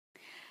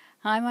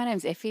Hi, my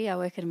name's Effie. I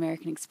work at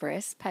American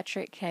Express.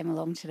 Patrick came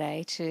along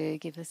today to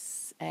give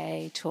us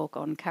a talk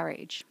on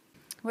courage.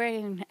 We're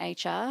in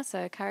HR,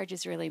 so courage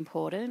is really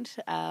important.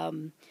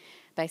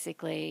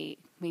 Basically,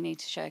 we need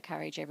to show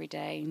courage every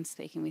day in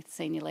speaking with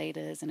senior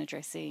leaders and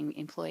addressing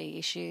employee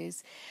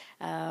issues.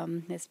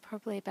 There's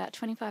probably about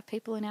 25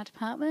 people in our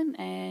department,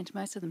 and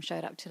most of them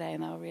showed up today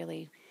and they were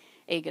really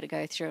eager to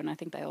go through, and I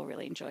think they all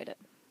really enjoyed it.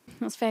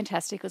 It was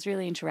fantastic. It was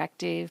really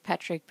interactive.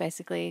 Patrick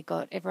basically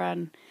got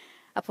everyone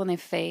up on their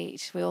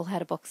feet. We all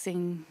had a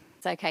boxing.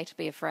 It's okay to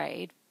be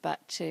afraid,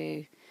 but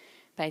to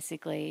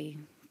basically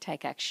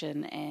take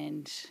action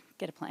and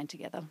get a plan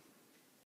together.